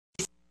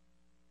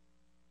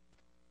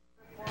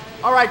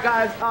All right,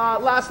 guys,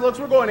 last looks,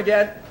 we're going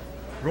again.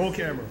 Roll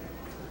camera.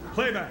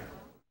 Playback.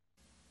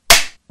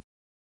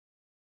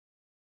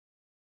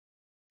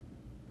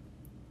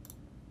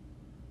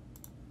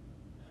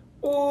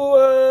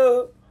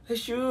 Oh, it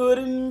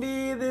shouldn't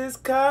be this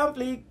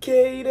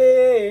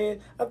complicated.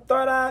 I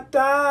thought I'd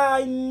die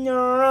in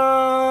your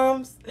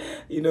arms.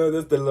 You know,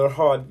 that's the little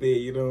heart there,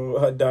 you know,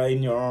 I die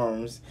in your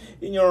arms.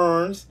 In your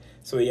arms.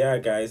 So yeah,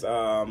 guys,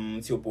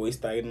 it's your boy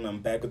STIIEGEN'S, and I'm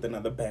back with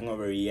another bang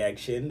of a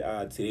reaction.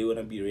 Today we're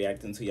gonna be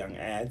reacting to Young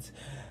Adz,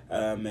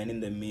 Man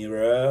in the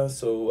Mirror.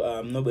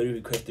 So nobody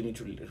requested me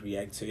to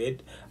react to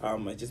it. I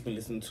just been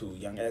listening to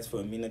Young Adz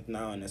for a minute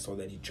now, and I saw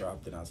that he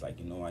dropped, and I was like,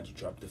 you know what, he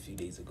dropped a few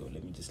days ago,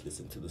 let me just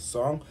listen to the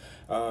song.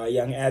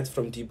 Young Adz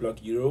from D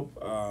Block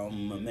Europe,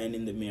 Man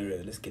in the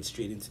Mirror. Let's get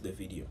straight into the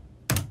video.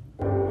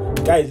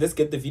 Guys, let's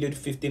get the video to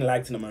 15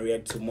 likes and I'm gonna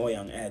react to more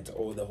Young Adz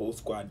or the whole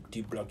squad,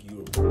 D Block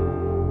Europe.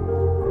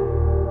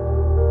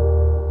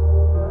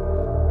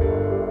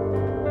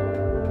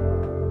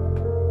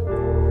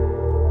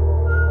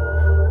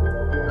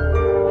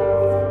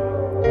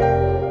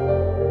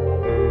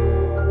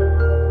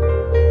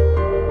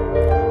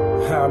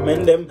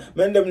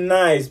 Men them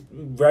nice,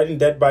 riding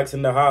dead bikes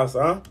in the house,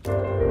 huh?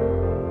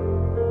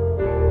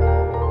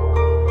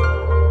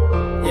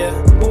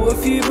 Yeah, bought a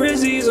few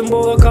brizzies and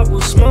bought a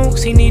couple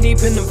smokes. He knee deep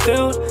in the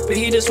field, but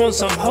he just wants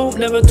some hope.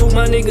 Never took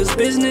my niggas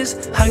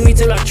business, hang me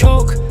till I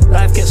choke.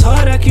 Life gets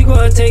hard, like you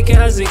gotta take it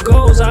as it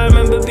goes. I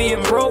remember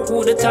being broke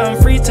all the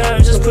time, 3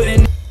 times, just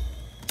putting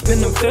in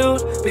the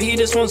field, but he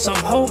just wants some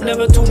hope.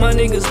 Never took my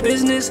niggas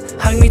business,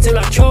 hang me till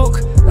I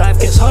choke.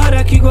 Life gets hard,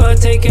 like you gotta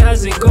take it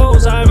as it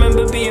goes. I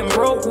remember being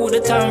broke all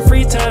the time,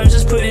 3 times,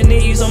 just putting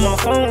these on my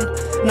phone.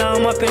 Now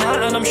I'm up in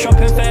hot and I'm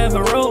shopping for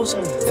ever rose.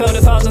 Failed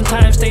 1,000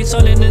 times, stayed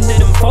solid and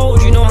didn't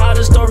fold. You know how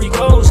the story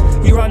goes.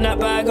 You run that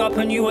bag up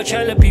and you watch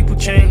hella people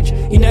change.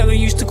 You never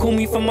used to call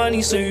me for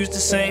money, so who's the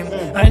same?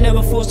 I ain't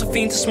never forced a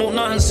fiend to smoke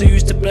nothing, so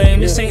who's to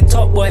blame? This ain't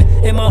Top Boy,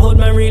 in my hood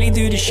man really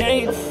do the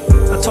shame.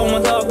 I told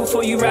my dog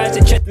before you rise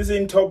to check. This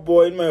ain't Top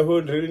Boy in my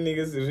hood, really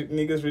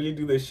niggas really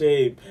do the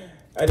shame.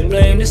 I didn't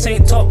blame, this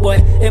ain't Top Boy,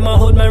 in my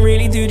hood man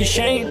really do the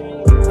shame.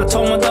 I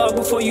told my dog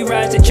before you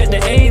rise to check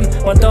the aim.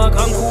 My dog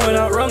uncle went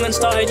out wrong and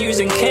started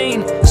using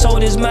cane.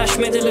 Sold his mash,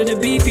 middle of the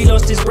beef, he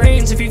lost his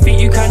brains. If you think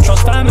you can't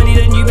trust family,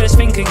 then you best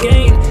think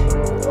again.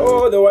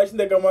 Oh, they're watching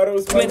the Camaro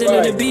Usman middle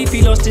of the beef,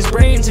 he lost his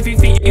brains. If you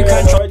think you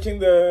can't trust watching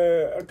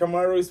the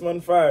Camaro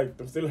Usman fight,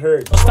 I'm still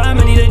hurt.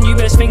 Family, then you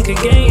best think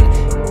again.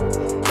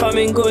 If I'm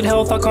in good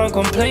health, I can't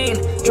complain.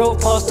 Drove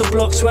past the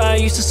blocks where I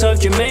used to serve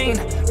Jermaine.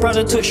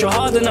 Brother took your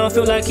heart and I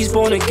feel like he's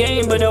born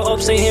again. But the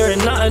ops ain't hearing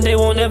nothing, they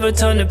won't ever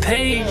turn the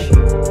page.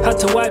 Had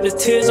to wipe the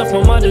tears off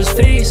my mother's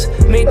face.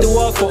 Made the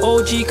walk for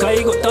OG, cause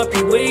he got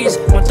duppy ways.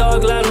 My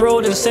dog land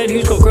road and said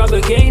who's got grub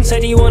again.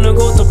 Said he wanna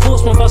go to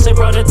Portsmouth, I said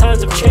brother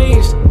times have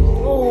changed.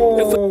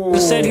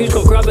 If said who's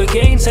got grub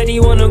again. Said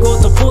he wanna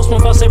go to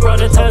Portsmouth, I said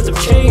brother times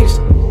have changed.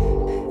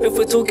 If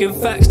we're talking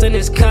facts, then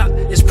it's cap,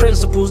 it's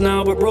principles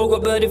now. But bro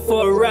got birded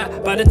for a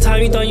rat. By the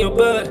time you done your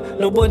bird,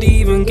 nobody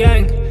even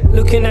gang.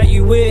 Looking at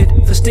you weird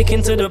for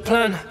sticking to the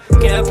plan.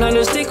 Get a plan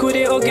and stick with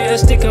it, or get a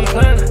stick and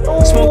plan.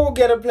 Smoke,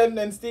 get a plan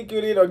and stick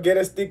with it, or get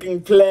a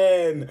sticking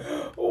plan.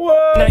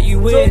 What? At you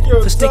weird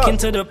for sticking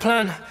to the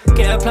plan.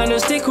 Get a plan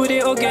and stick with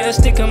it, or get a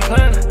stick and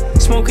plan.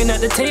 Smoking at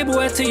the table,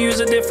 had to use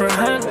a different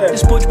hand.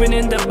 This butch been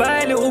in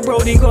Dubai, little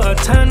brody got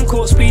a tan.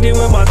 Caught speeding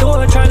with my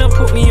daughter, trying to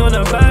put me on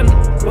a ban.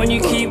 When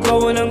you keep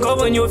going and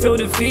going, you'll feel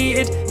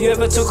defeated. You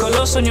ever took a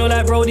loss and you're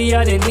like, Brody,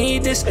 I didn't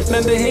need this.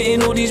 Remember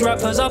hitting all these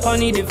rappers up, I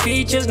needed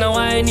features. Now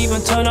I ain't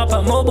even turn up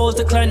at mobiles,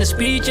 decline the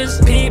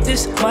speeches. Peep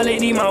this, my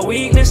lady, my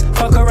weakness.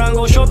 Fuck around,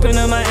 go shopping,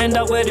 I might end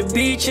up where the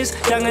beach is.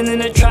 Youngin' in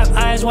the trap,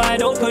 eyes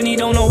wide open, he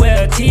don't know where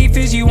her teeth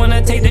is. You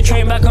wanna take the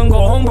train back and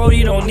go home, bro,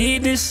 you don't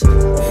need this.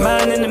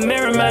 Man in the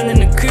mirror, man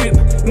in the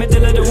coupe.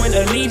 Middle of the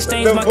winter, lean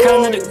stains, my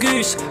kind of the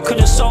goose.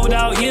 Could've sold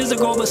out years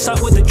ago, but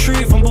sat with the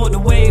truth. And bought the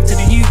wave to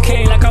the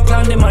UK like I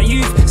planned in my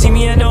youth. See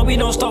me and now we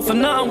don't stop for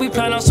nothing, we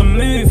plan out some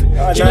move.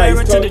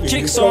 Genera to the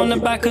jigsaw on the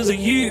back as a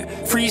you.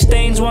 3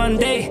 stains one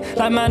day,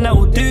 like man that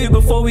will do.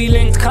 Before we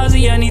linked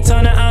Cuzzy and he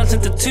turned an ounce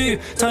into 2.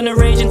 Turn the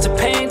rage into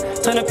pain,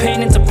 turn the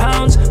pain into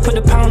pounds. Put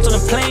the pounds on a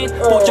plane,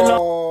 bought your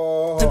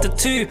lot into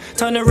 2.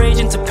 Turn the rage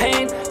into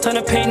pain, turn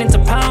the pain into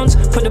pounds.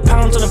 Put the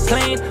pounds on a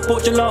plane,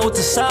 bought your lot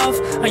to south.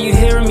 Are you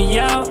hearing me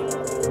out?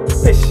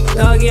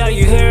 Dog, yeah,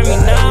 you hearing me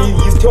now?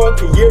 You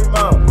talking, hear him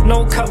out.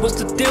 No cap, what's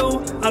the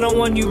deal? I don't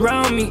want you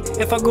round me.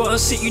 If I gotta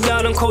sit you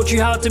down and coach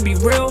you how to be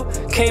real.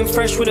 Came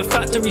fresh with a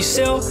factory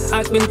seal.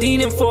 I've been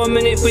dealing for a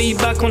minute, but you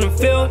back on the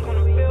field.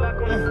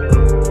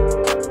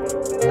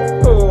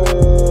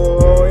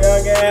 Oh,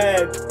 Young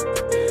Adz.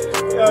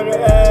 Young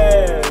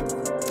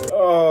Adz.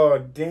 Oh,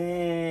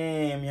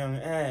 damn, Young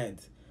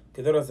Adz.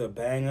 Okay, that was a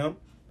banger.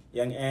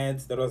 Young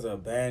Adz, that was a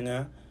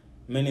banger.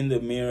 Man in the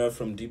Mirror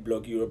from D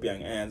Block Europe,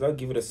 Young Adz. I'll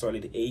give it a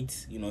solid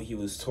 8. You know, he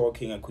was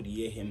talking, I could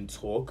hear him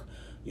talk.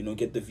 you know,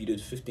 get the video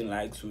to 15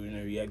 likes. So we're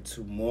gonna react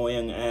to more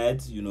young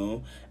ads, you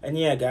know. And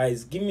yeah,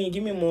 guys, give me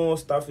more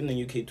stuff in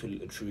the UK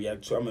to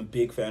react to. I'm a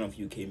big fan of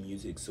UK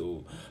music,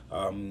 so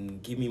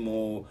give me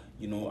more,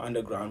 you know,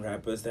 underground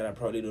rappers that I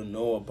probably don't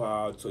know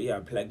about. So yeah,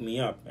 plug me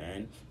up,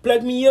 man.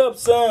 Plug me up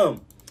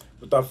some.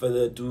 Without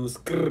further ado,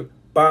 skrr,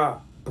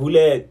 ba,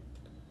 bullet.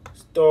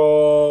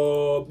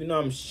 Stop. You know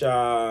I'm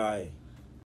shy.